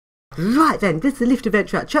Right then, this is the lift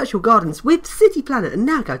adventure at Churchill Gardens with Cityplanner, and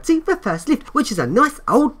now go to the first lift, which is a nice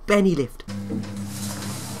old Bennie lift.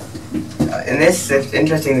 In this lift,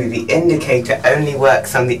 interestingly, the indicator only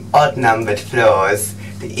works on the odd numbered floors.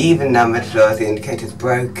 The even numbered floors, the indicator's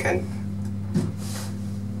broken.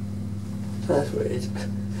 That's weird.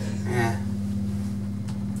 Yeah.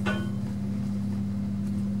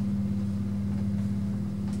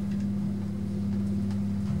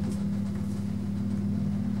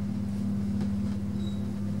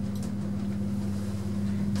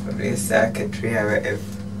 Probably a circuitry error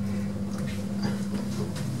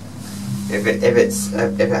if it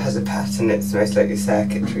has a pattern, it's most likely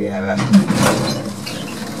circuitry error.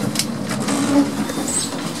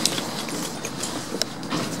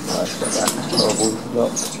 Oh, it's got that horrible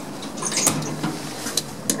lock.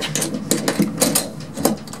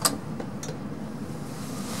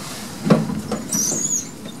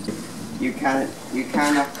 You can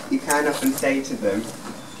often say to them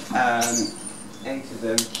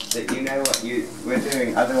that you know what you were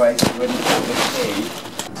doing, otherwise you wouldn't have the key.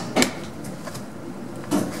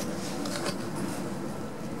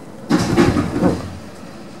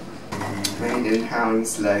 Made in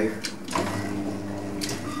Hounslow.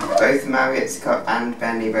 Both Marriott, Scott and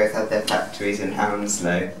Bennie both had their factories in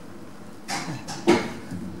Hounslow.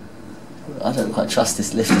 I don't quite trust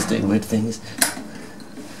this lift, it's doing weird things.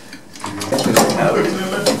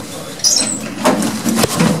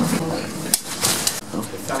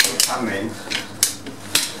 Someone's coming.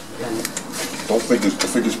 I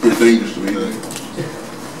think it's pretty dangerous to me though.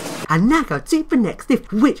 And now go to the next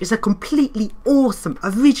lift, which is a completely awesome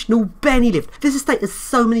original Bennie lift. This estate has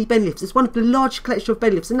so many Bennie lifts. It's one of the largest collections of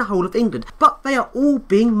Bennie lifts in the whole of England, but they are all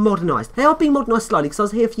being modernised. They are being modernised slightly, because I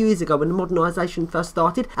was here a few years ago when the modernisation first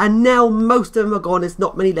started, and now most of them are gone. There's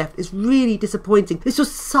not many left. It's really disappointing. This was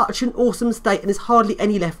such an awesome estate and there's hardly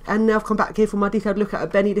any left. And now I've come back here for my detailed look at a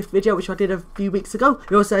Bennie lift video, which I did a few weeks ago.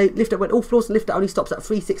 We also a lift that went all floors, and a lift that only stops at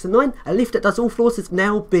 3, 6 and 9. A lift that does all floors is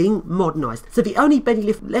now being modernised. So the only Bennie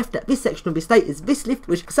lift left at this section of the estate is this lift,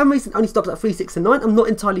 which for some reason only stops at 3, 6 and 9. I'm not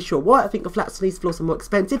entirely sure why. I think the flats on these floors are more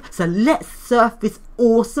expensive. So let's surf this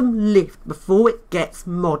awesome lift before it gets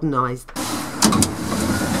modernised.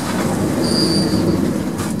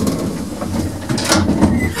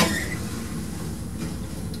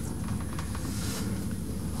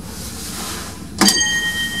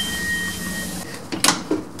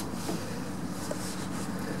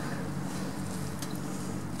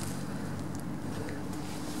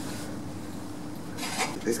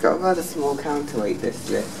 It's got a rather small counterweight, this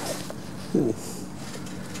lift.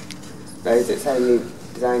 Suppose it's only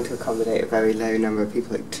designed to accommodate a very low number of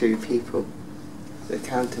people, like 2 people. The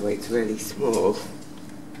counterweight's really small.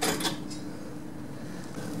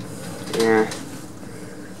 Yeah.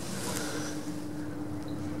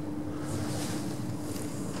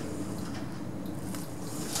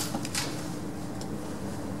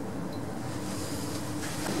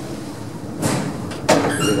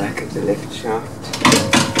 The back of the lift shaft.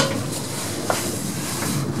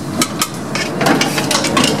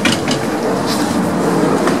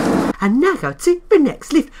 And now go to the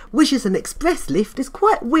next lift, which is an express lift. It's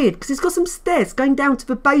quite weird because it's got some stairs going down to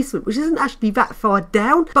the basement, which isn't actually that far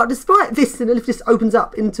down. But despite this, the lift just opens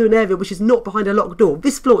up into an area which is not behind a locked door.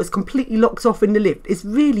 This floor is completely locked off in the lift. It's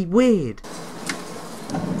really weird.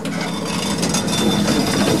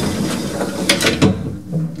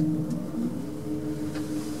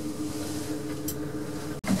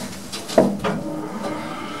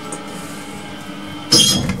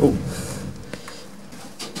 Oh.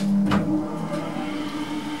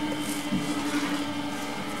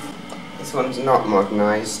 This one's not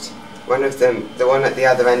modernised. One of them, the one at the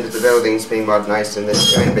other end of the building, is being modernised, and the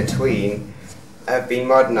two in between have been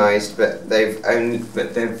modernised, but they've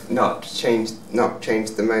not changed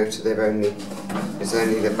the motor. It's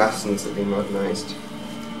only the buttons that have been modernised.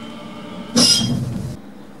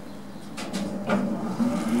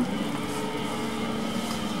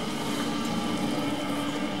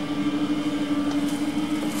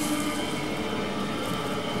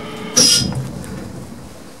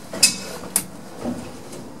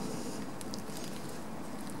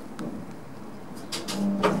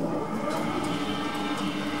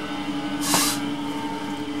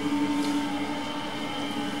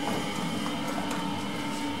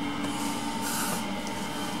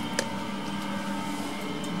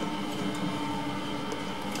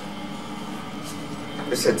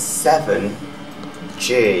 It said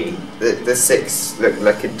 7G. The 6 looked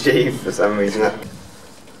like a G for some reason.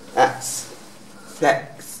 That's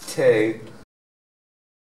Flex 2.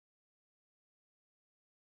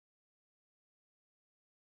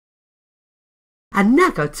 And now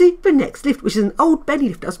go to the next lift, which is an old Bennie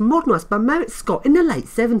lift that was modernised by Marriott Scott in the late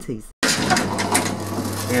 70s.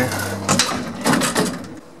 Yeah.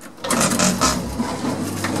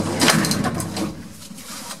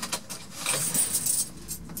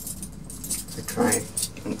 So try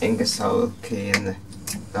an Ingersoll key in the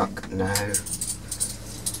lock. No.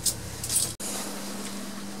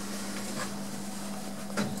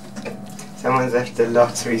 Someone's left a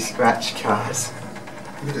lottery scratch card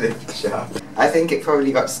in the lift shop. I think it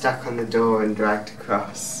probably got stuck on the door and dragged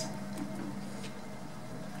across.